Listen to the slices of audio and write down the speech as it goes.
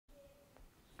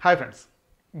Hi friends,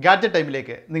 gadget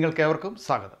ടൈമിലേക്ക് നിങ്ങൾക്കേവർക്കും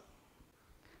സ്വാഗതം.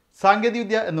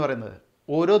 സാങ്കേതികവിദ്യ എന്ന് പറയുന്നത്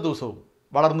ഓരോ ദിവസവും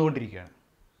വളർന്നുകൊണ്ടിരിക്കുകയാണ്.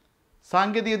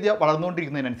 സാങ്കേതികവിദ്യ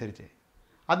വളർന്നുകൊണ്ടിരിക്കുന്നതിനനുസരിച്ച്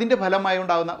അതിൻ്റെ ഫലമായി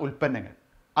ഉണ്ടാകുന്ന ഉൽപ്പന്നങ്ങൾ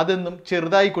അതെന്നും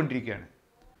ചെറുതായിക്കൊണ്ടിരിക്കുകയാണ്.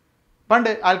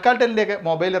 പണ്ട് ആൽക്കാൽടെലിൻ്റെയൊക്കെ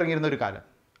മൊബൈൽ ഇറങ്ങിയിരുന്ന ഒരു കാലം,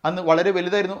 അന്ന് വളരെ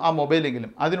വലുതായിരുന്നു ആ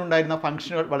മൊബൈലെങ്കിലും അതിനുണ്ടായിരുന്ന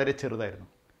ഫംഗ്ഷനുകൾ വളരെ ചെറുതായിരുന്നു.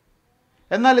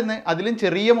 എന്നാൽ ഇന്ന് അതിലും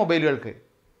ചെറിയ മൊബൈലുകൾക്ക്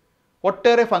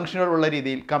ഒട്ടേറെ ഫംഗ്ഷനുകൾ ഉള്ള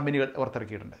രീതിയിൽ കമ്പനികൾ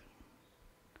പുറത്തിറക്കിയിട്ടുണ്ട്.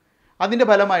 അതിൻ്റെ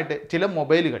ഫലമായിട്ട് ചില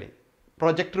മൊബൈലുകളിൽ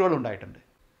പ്രൊജക്ടറുകൾ ഉണ്ടായിട്ടുണ്ട്.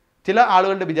 ചില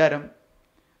ആളുകളുടെ വിചാരം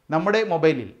നമ്മുടെ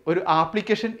മൊബൈലിൽ ഒരു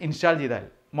ആപ്ലിക്കേഷൻ ഇൻസ്റ്റാൾ ചെയ്താൽ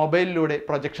മൊബൈലിലൂടെ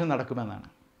പ്രൊജക്ഷൻ നടക്കുമെന്നാണ്.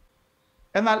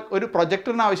 എന്നാൽ ഒരു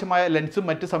പ്രൊജക്ടറിന് ആവശ്യമായ ലെൻസും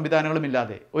മറ്റ് സംവിധാനങ്ങളും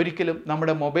ഇല്ലാതെ ഒരിക്കലും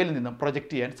നമ്മുടെ മൊബൈലിൽ നിന്നും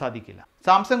പ്രൊജക്റ്റ് ചെയ്യാൻ സാധിക്കില്ല.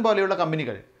 സാംസങ് പോലെയുള്ള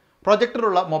കമ്പനികൾ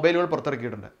പ്രൊജക്ടറുള്ള മൊബൈലുകൾ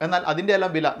പുറത്തിറക്കിയിട്ടുണ്ട്. എന്നാൽ അതിൻ്റെ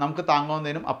എല്ലാം വില നമുക്ക്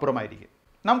താങ്ങാവുന്നതിനും അപ്പുറമായിരിക്കും.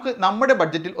 നമുക്ക് നമ്മുടെ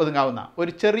ബഡ്ജറ്റിൽ ഒതുങ്ങാവുന്ന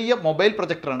ഒരു ചെറിയ മൊബൈൽ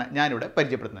പ്രൊജക്ടറാണ് ഞാനിവിടെ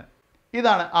പരിചയപ്പെടുത്തുന്നത്.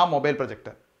 ഇതാണ് ആ മൊബൈൽ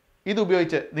പ്രൊജക്ടർ.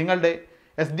 ഇതുപയോഗിച്ച് നിങ്ങളുടെ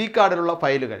SD കാർഡിലുള്ള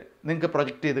ഫയലുകൾ നിങ്ങൾക്ക്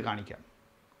പ്രൊജക്റ്റ് ചെയ്ത് കാണിക്കാം.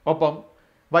 ഒപ്പം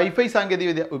വൈഫൈ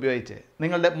സാങ്കേതികവിദ്യ ഉപയോഗിച്ച്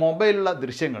നിങ്ങളുടെ മൊബൈലിലുള്ള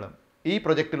ദൃശ്യങ്ങളും ഈ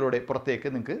പ്രൊജക്റ്റിലൂടെ പുറത്തേക്ക്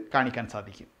നിങ്ങൾക്ക് കാണിക്കാൻ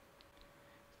സാധിക്കും.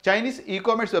 ചൈനീസ്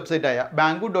ഇ-കോമേഴ്സ് വെബ്സൈറ്റായ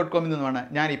Banggood.com നിന്നുമാണ്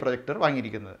ഞാൻ ഈ പ്രൊജക്ടർ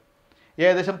വാങ്ങിയിരിക്കുന്നത്.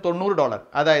 ഏകദേശം $90,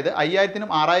 അതായത്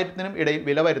 5000-നും 6000-നും ഇടയിൽ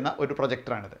വില വരുന്ന ഒരു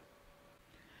പ്രൊജക്ടറാണിത്.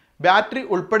 ബാറ്ററി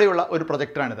ഉൾപ്പെടെയുള്ള ഒരു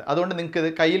പ്രൊജക്ടറാണിത്. അതുകൊണ്ട് നിങ്ങൾക്ക്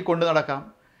ഇത് കയ്യിൽ കൊണ്ടു നടക്കാം.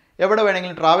 എവിടെ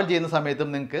വേണമെങ്കിലും ട്രാവൽ ചെയ്യുന്ന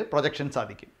സമയത്തും നിങ്ങൾക്ക് പ്രൊജക്ഷൻ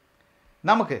സാധിക്കും.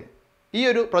 നമുക്ക് ഈ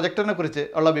ഒരു പ്രൊജക്ടറിനെ കുറിച്ച്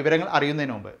ഉള്ള വിവരങ്ങൾ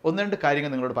അറിയുന്നതിന് മുമ്പ് ഒന്ന് രണ്ട് കാര്യങ്ങൾ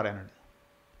നിങ്ങളോട് പറയാനുണ്ട്.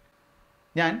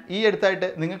 ഞാൻ ഈ അടുത്തായിട്ട്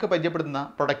നിങ്ങൾക്ക് പരിചയപ്പെടുത്തുന്ന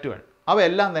പ്രൊഡക്റ്റുകൾ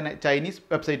അവയെല്ലാം തന്നെ ചൈനീസ്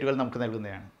വെബ്സൈറ്റുകൾ നമുക്ക്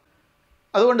നൽകുന്നതാണ്.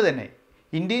 അതുകൊണ്ട് തന്നെ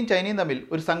ഇന്ത്യയും ചൈനയും തമ്മിൽ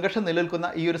ഒരു സംഘർഷം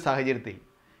നിലനിൽക്കുന്ന ഈ ഒരു സാഹചര്യത്തിൽ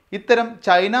ഇത്തരം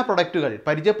ചൈന പ്രൊഡക്റ്റുകൾ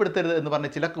പരിചയപ്പെടുത്തരുത് എന്ന്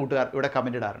പറഞ്ഞ് ചില കൂട്ടുകാർ ഇവിടെ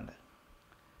കമൻ്റ് ഇടാറുണ്ട്.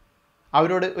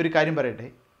 അവരോട് ഒരു കാര്യം പറയട്ടെ,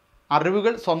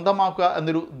 അറിവുകൾ സ്വന്തമാക്കുക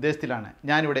എന്നൊരു ഉദ്ദേശത്തിലാണ്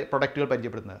ഞാനിവിടെ പ്രൊഡക്റ്റുകൾ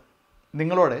പരിചയപ്പെടുത്തുന്നത്.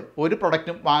 നിങ്ങളോട് ഒരു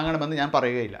പ്രൊഡക്റ്റും വാങ്ങണമെന്ന് ഞാൻ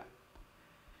പറയുകയില്ല.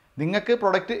 നിങ്ങൾക്ക്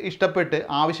പ്രൊഡക്റ്റ് ഇഷ്ടപ്പെട്ട്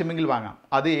ആവശ്യമെങ്കിൽ വാങ്ങാം.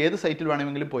 അത് ഏത് സൈറ്റിൽ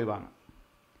വേണമെങ്കിലും പോയി വാങ്ങാം.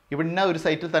 ഇവിടെ ഒരു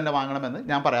സൈറ്റിൽ തന്നെ വാങ്ങണമെന്ന്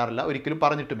ഞാൻ പറയാറില്ല, ഒരിക്കലും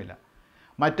പറഞ്ഞിട്ടുമില്ല.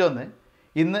 മറ്റൊന്ന്,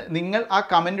 ഇന്ന് നിങ്ങൾ ആ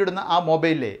കമൻ്റ് ഇടുന്ന ആ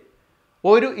മൊബൈലിലെ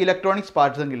ഒരു ഇലക്ട്രോണിക്സ്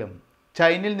പാർട്സെങ്കിലും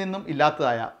ചൈനയിൽ നിന്നും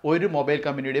ഇല്ലാത്തതായ ഒരു മൊബൈൽ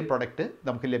കമ്പനിയുടെയും പ്രൊഡക്റ്റ്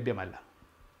നമുക്ക് ലഭ്യമല്ല.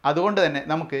 അതുകൊണ്ട് തന്നെ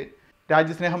നമുക്ക്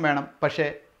രാജ്യസ്നേഹം വേണം. പക്ഷേ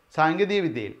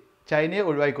സാങ്കേതികവിദ്യയിൽ ചൈനയെ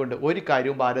ഒഴിവാക്കിക്കൊണ്ട് ഒരു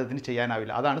കാര്യവും ഭാരതത്തിന്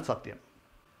ചെയ്യാനാവില്ല. അതാണ് സത്യം.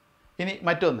 ഇനി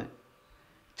മറ്റൊന്ന്,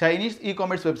 ചൈനീസ്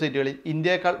ഇ-കോമേഴ്സ് വെബ്സൈറ്റുകളിൽ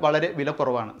ഇന്ത്യയേക്കാൾ വളരെ വില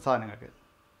കുറവാണ് സാധനങ്ങൾക്ക്.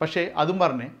 പക്ഷേ അതും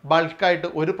പറഞ്ഞ് ബൾക്കായിട്ട്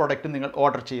ഒരു പ്രൊഡക്റ്റ് നിങ്ങൾ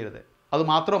ഓർഡർ ചെയ്യരുത്.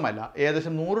 അതുമാത്രമല്ല,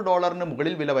 ഏകദേശം $100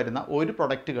 മുകളിൽ വില വരുന്ന ഒരു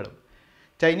പ്രൊഡക്റ്റുകളും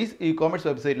ചൈനീസ് ഇ-കോമേഴ്സ്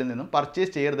വെബ്സൈറ്റിൽ നിന്നും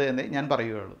പർച്ചേസ് ചെയ്യരുത് എന്ന് ഞാൻ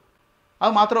പറയുകയുള്ളൂ.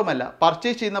 അതുമാത്രമല്ല,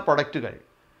 പർച്ചേസ് ചെയ്യുന്ന പ്രൊഡക്റ്റുകൾ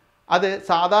അത്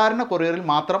സാധാരണ കൊറിയറിൽ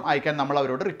മാത്രം അയക്കാൻ നമ്മൾ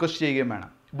അവരോട് റിക്വസ്റ്റ് ചെയ്യുകയും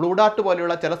വേണം. ബ്ലൂ ഡാർട്ട്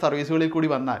പോലെയുള്ള ചില സർവീസുകളിൽ കൂടി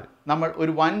വന്നാൽ നമ്മൾ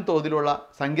ഒരു വൻ തോതിലുള്ള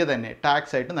സംഖ്യ തന്നെ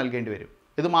ടാക്സ് ആയിട്ട് നൽകേണ്ടി വരും.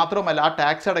 ഇത് മാത്രമല്ല, ആ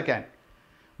ടാക്സ് അടയ്ക്കാൻ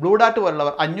ബ്ലൂ ഡാർട്ട്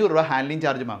പോലുള്ളവർ $500 ഹാൻഡ്ലിംഗ്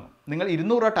ചാർജ് വാങ്ങും. നിങ്ങൾ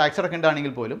 $200 ടാക്സ്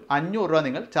അടക്കേണ്ടതാണെങ്കിൽ പോലും $500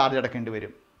 നിങ്ങൾ ചാർജ് അടക്കേണ്ടി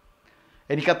വരും.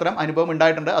 എനിക്കത്രയും അനുഭവം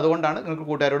ഉണ്ടായിട്ടുണ്ട്. അതുകൊണ്ടാണ് നിങ്ങൾക്ക്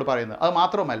കൂട്ടുകാരോട് പറയുന്നത്. അത്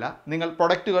മാത്രമല്ല, നിങ്ങൾ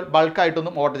പ്രൊഡക്റ്റുകൾ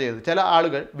ബൾക്കായിട്ടൊന്നും ഓർഡർ ചെയ്യരുത്. ചില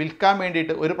ആളുകൾ വിൽക്കാൻ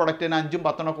വേണ്ടിയിട്ട് ഒരു പ്രൊഡക്റ്റിന്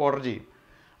 5-10 ഓർഡർ ചെയ്യും.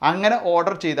 അങ്ങനെ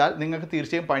ഓർഡർ ചെയ്താൽ നിങ്ങൾക്ക്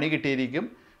തീർച്ചയായും പണി കിട്ടിയിരിക്കും.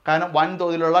 കാരണം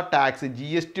വൻതോതിലുള്ള ടാക്സ്,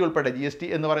 GST ഉൾപ്പെടെ, GST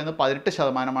എന്ന് പറയുന്നത്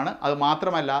 18%. അത്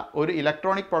മാത്രമല്ല, ഒരു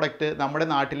ഇലക്ട്രോണിക് പ്രൊഡക്റ്റ് നമ്മുടെ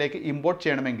നാട്ടിലേക്ക് ഇമ്പോർട്ട്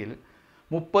ചെയ്യണമെങ്കിൽ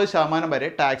 30% വരെ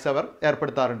ടാക്സ് അവർ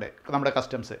ഏർപ്പെടുത്താറുണ്ട് നമ്മുടെ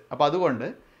കസ്റ്റംസ്. അപ്പോൾ അതുകൊണ്ട്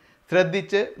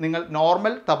ശ്രദ്ധിച്ച് നിങ്ങൾ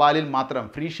നോർമൽ തപാലിൽ മാത്രം,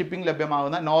 ഫ്രീ ഷിപ്പിംഗ്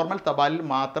ലഭ്യമാകുന്ന നോർമൽ തപാലിൽ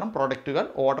മാത്രം പ്രൊഡക്റ്റുകൾ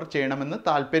ഓർഡർ ചെയ്യണമെന്ന്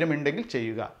താല്പര്യമുണ്ടെങ്കിൽ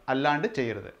ചെയ്യുക, അല്ലാണ്ട്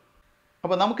ചെയ്യരുത്.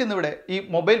 അപ്പോൾ നമുക്കിന്നിവിടെ ഈ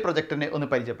മൊബൈൽ പ്രൊജക്ടറിനെ ഒന്ന്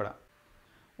പരിചയപ്പെടാം.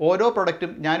 ഓരോ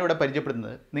പ്രൊഡക്റ്റും ഞാനിവിടെ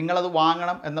പരിചയപ്പെടുന്നത് നിങ്ങളത്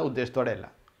വാങ്ങണം എന്ന ഉദ്ദേശത്തോടെയല്ല,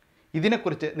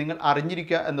 ഇതിനെക്കുറിച്ച് നിങ്ങൾ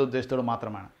അറിഞ്ഞിരിക്കുക എന്ന ഉദ്ദേശത്തോട്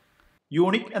മാത്രമാണ്.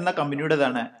 യൂണിക് എന്ന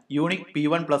കമ്പനിയുടേതാണ് യൂണിക്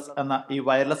P1+ എന്ന ഈ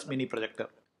വയർലെസ് മിനി പ്രൊജക്ടർ.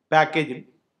 പാക്കേജിൽ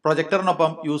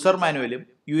പ്രൊജക്ടറിനൊപ്പം യൂസർ മാനുവലും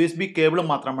USB കേബിളും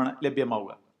മാത്രമാണ്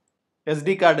ലഭ്യമാവുക. SD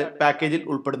കാർഡ് പാക്കേജിൽ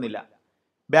ഉൾപ്പെടുന്നില്ല.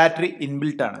 ബാറ്ററി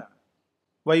ഇൻബിൽറ്റ് ആണ്.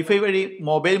 വൈഫൈ വഴി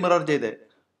മൊബൈൽ മിറർ ചെയ്ത്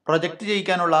പ്രൊജക്റ്റ്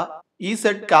ചെയ്യിക്കാനുള്ള EZ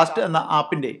കാസ്റ്റ് എന്ന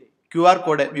ആപ്പിൻ്റെ QR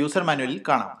കോഡ് യൂസർ മാനുവലിൽ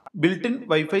കാണാം. ബിൽട്ടിൻ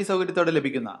വൈഫൈ സൗകര്യത്തോടെ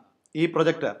ലഭിക്കുന്ന ഈ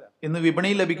പ്രൊജക്ടർ ഇന്ന്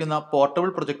വിപണിയിൽ ലഭിക്കുന്ന പോർട്ടബിൾ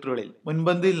പ്രൊജക്ടറുകളിൽ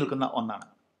മുൻപന്തിയിൽ നിൽക്കുന്ന ഒന്നാണ്.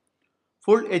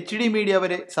 ഫുൾ HD മീഡിയ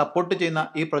വരെ സപ്പോർട്ട് ചെയ്യുന്ന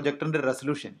ഈ പ്രൊജക്ടറിൻ്റെ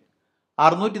റെസൊല്യൂഷൻ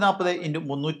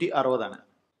 640x360 ആണ്.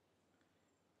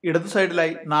 ഇടതു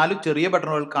സൈഡിലായി 4 ചെറിയ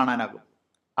ബട്ടണുകൾ കാണാനാകും.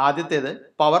 ആദ്യത്തേത്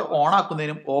പവർ ഓൺ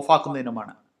ആക്കുന്നതിനും ഓഫ്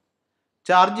ആക്കുന്നതിനുമാണ്.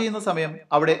 ചാർജ് ചെയ്യുന്ന സമയം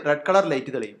അവിടെ റെഡ് കളർ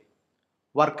ലൈറ്റ് തെളിയും.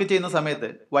 വർക്ക് ചെയ്യുന്ന സമയത്ത്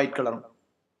വൈറ്റ് കളറും.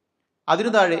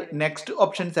 അതിനു താഴെ നെക്സ്റ്റ്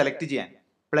ഓപ്ഷൻ സെലക്ട് ചെയ്യാൻ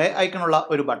പ്ലേ ഐക്കണുള്ള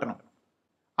ഒരു ബട്ടണും,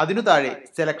 അതിനു താഴെ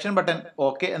സെലക്ഷൻ ബട്ടൺ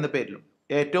OK എന്ന പേരിലും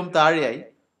ഏറ്റവും താഴെയായി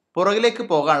പുറകിലേക്ക്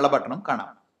പോകാനുള്ള ബട്ടണും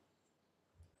കാണാം.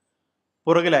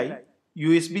 പുറകിലായി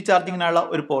USB ചാർജിങ്ങിനുള്ള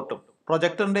ഒരു പോർട്ടും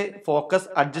പ്രൊജക്ടറിന്റെ ഫോക്കസ്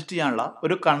അഡ്ജസ്റ്റ് ചെയ്യാനുള്ള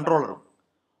ഒരു കൺട്രോളറും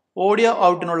ഓഡിയോ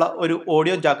ഔട്ടിനുള്ള ഒരു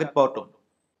ഓഡിയോ ജാക്കറ്റ് പോർട്ടും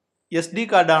SD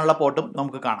കാർഡാനുള്ള പോർട്ടും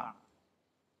നമുക്ക് കാണാം.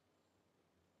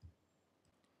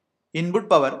 ഇൻപുട്ട്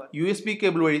പവർ USB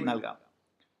കേബിൾ വഴി നൽകാം.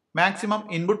 മാക്സിമം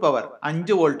ഇൻപുട്ട് പവർ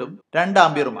 5 വോൾട്ടും 2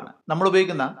 ആംപിയറുമാണ്. നമ്മൾ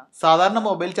ഉപയോഗിക്കുന്ന സാധാരണ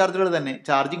മൊബൈൽ ചാർജറുകൾ തന്നെ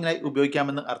ചാർജിങ്ങിനായി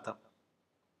ഉപയോഗിക്കാമെന്ന് അർത്ഥം.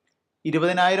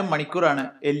 20,000 മണിക്കൂറാണ്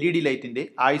LED ലൈറ്റിന്റെ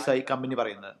ആയുസായി കമ്പനി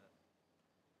പറയുന്നത്.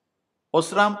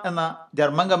 ഒസ്റാം എന്ന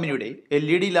ജർമ്മൻ കമ്പനിയുടെ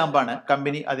LED ലാമ്പാണ്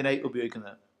കമ്പനി അതിനായി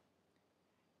ഉപയോഗിക്കുന്നത്.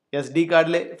 SD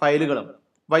കാർഡിലെ ഫയലുകളും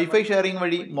വൈഫൈ ഷെയറിംഗ്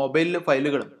വഴി മൊബൈലിലെ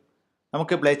ഫയലുകളും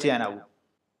നമുക്ക് പ്ലേ ചെയ്യാനാവും.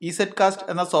 സെറ്റ് കാസ്റ്റ്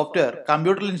എന്ന സോഫ്റ്റ്വെയർ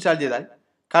കമ്പ്യൂട്ടറിൽ ഇൻസ്റ്റാൾ ചെയ്താൽ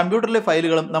കമ്പ്യൂട്ടറിലെ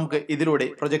ഫയലുകളും നമുക്ക് ഇതിലൂടെ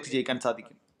പ്രൊജക്റ്റ് ചെയ്യിക്കാൻ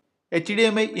സാധിക്കും.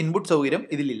 HDMI ഇൻപുട്ട് സൗകര്യം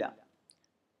ഇതിലില്ല.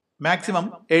 മാക്സിമം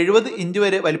 70 ഇഞ്ച്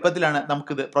വരെ വലിപ്പത്തിലാണ്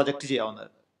നമുക്കിത് പ്രൊജക്റ്റ്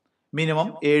ചെയ്യാവുന്നത്. മിനിമം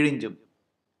 7 ഇഞ്ചും.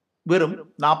 വെറും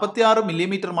 46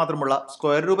 മില്ലിമീറ്റർ മാത്രമുള്ള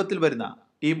സ്ക്വയർ രൂപത്തിൽ വരുന്ന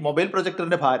ഈ മൊബൈൽ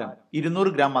പ്രൊജക്ടറിന്റെ ഭാരം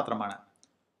 200 ഗ്രാം മാത്രമാണ്.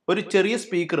 ഒരു ചെറിയ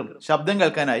സ്പീക്കറും ശബ്ദം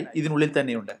കേൾക്കാനായി ഇതിനുള്ളിൽ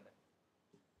തന്നെയുണ്ട്.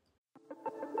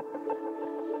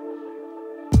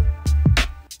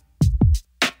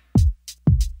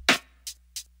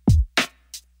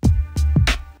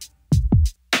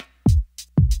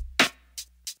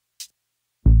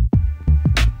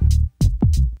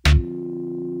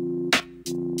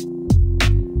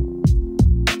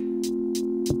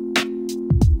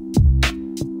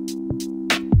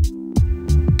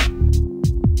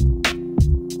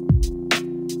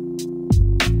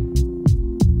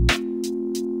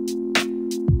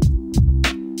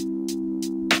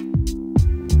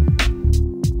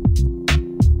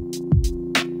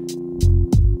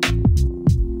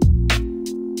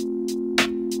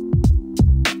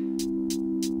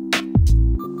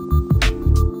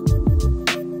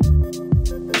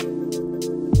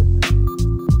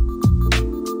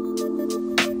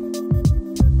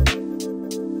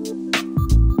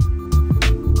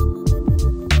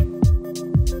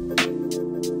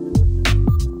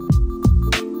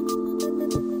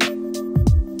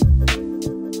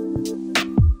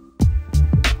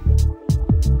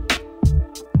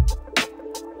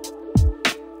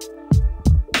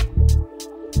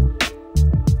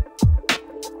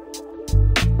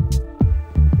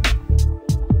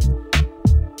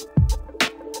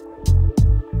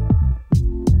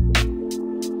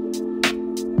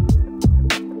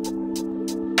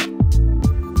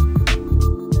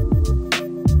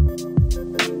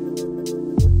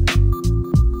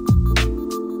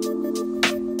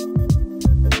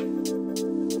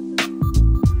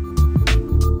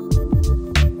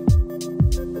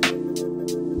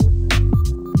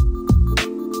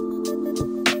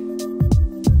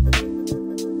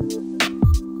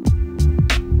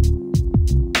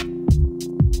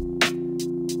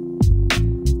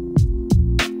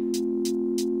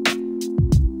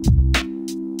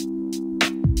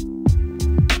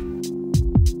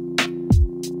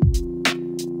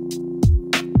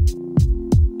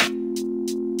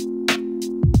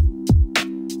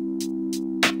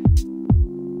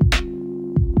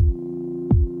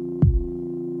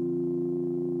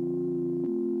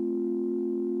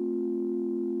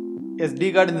 SD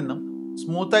കാർഡിൽ നിന്നും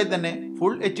സ്മൂത്തായി തന്നെ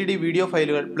ഫുൾ HD വീഡിയോ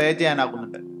ഫയലുകൾ പ്ലേ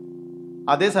ചെയ്യാനാകുന്നുണ്ട്.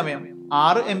 അതേസമയം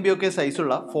 6 MB ഒക്കെ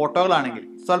സൈസുള്ള ഫോട്ടോകളാണെങ്കിൽ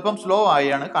സ്വല്പം സ്ലോ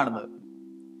ആയാണ് കാണുന്നത്.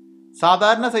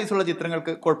 സാധാരണ സൈസുള്ള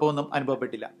ചിത്രങ്ങൾക്ക് കുഴപ്പമൊന്നും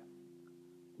അനുഭവപ്പെട്ടില്ല.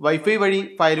 വൈഫൈ വഴി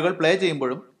ഫയലുകൾ പ്ലേ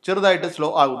ചെയ്യുമ്പോഴും ചെറുതായിട്ട്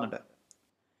സ്ലോ ആകുന്നുണ്ട്.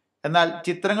 എന്നാൽ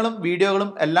ചിത്രങ്ങളും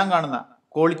വീഡിയോകളും എല്ലാം കാണുന്ന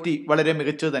ക്വാളിറ്റി വളരെ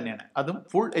മികച്ചത് തന്നെയാണ്. അതും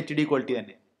ഫുൾ HD ക്വാളിറ്റി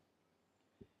തന്നെ.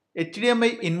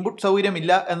 HDMI ഇൻപുട്ട്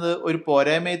സൗകര്യമില്ല എന്നത് ഒരു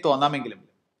പോരായ്മയായി തോന്നാമെങ്കിലും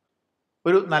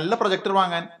ഒരു നല്ല പ്രൊജക്ടർ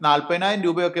വാങ്ങാൻ 40,000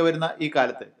 രൂപയൊക്കെ വരുന്ന ഈ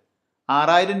കാലത്ത്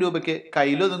 6,000 രൂപയ്ക്ക്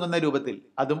കയ്യിലൊതുങ്ങുന്ന രൂപത്തിൽ,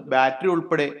 അതും ബാറ്ററി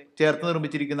ഉൾപ്പെടെ ചേർത്ത്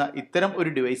നിർമ്മിച്ചിരിക്കുന്ന ഇത്തരം ഒരു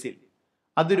ഡിവൈസിൽ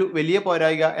അതൊരു വലിയ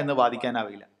പോരായ്മ എന്ന്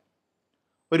വാദിക്കാനാവില്ല.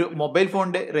 ഒരു മൊബൈൽ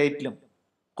ഫോണിന്റെ റേറ്റിലും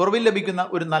കുറവിൽ ലഭിക്കുന്ന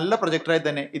ഒരു നല്ല പ്രൊജക്ടറായി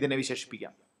തന്നെ ഇതിനെ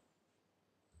വിശേഷിപ്പിക്കാം.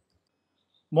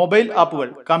 മൊബൈൽ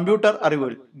ആപ്പുകൾ, കമ്പ്യൂട്ടർ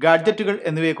അറിവുകൾ, ഗാഡ്ജറ്റുകൾ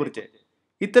എന്നിവയെക്കുറിച്ച്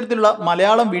ഇത്തരത്തിലുള്ള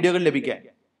മലയാളം വീഡിയോകൾ ലഭിക്കാൻ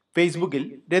ഫേസ്ബുക്കിൽ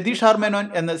രതീഷ് ആർ മേനോൻ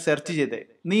എന്ന് സെർച്ച് ചെയ്ത്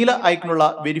നീല ഐക്കണുള്ള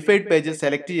വെരിഫൈഡ് പേജ്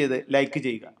സെലക്ട് ചെയ്ത് ലൈക്ക്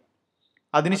ചെയ്യുക.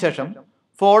 അതിനുശേഷം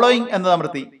following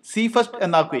എന്നതമർത്തി C first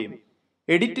എന്നാക്കുകയും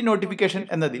edit notification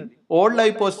എന്നതിൽ ഓൾ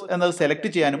ലൈവ് പോസ്റ്റ് എന്നത്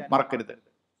സെലക്ട് ചെയ്യാനും മറക്കരുത്.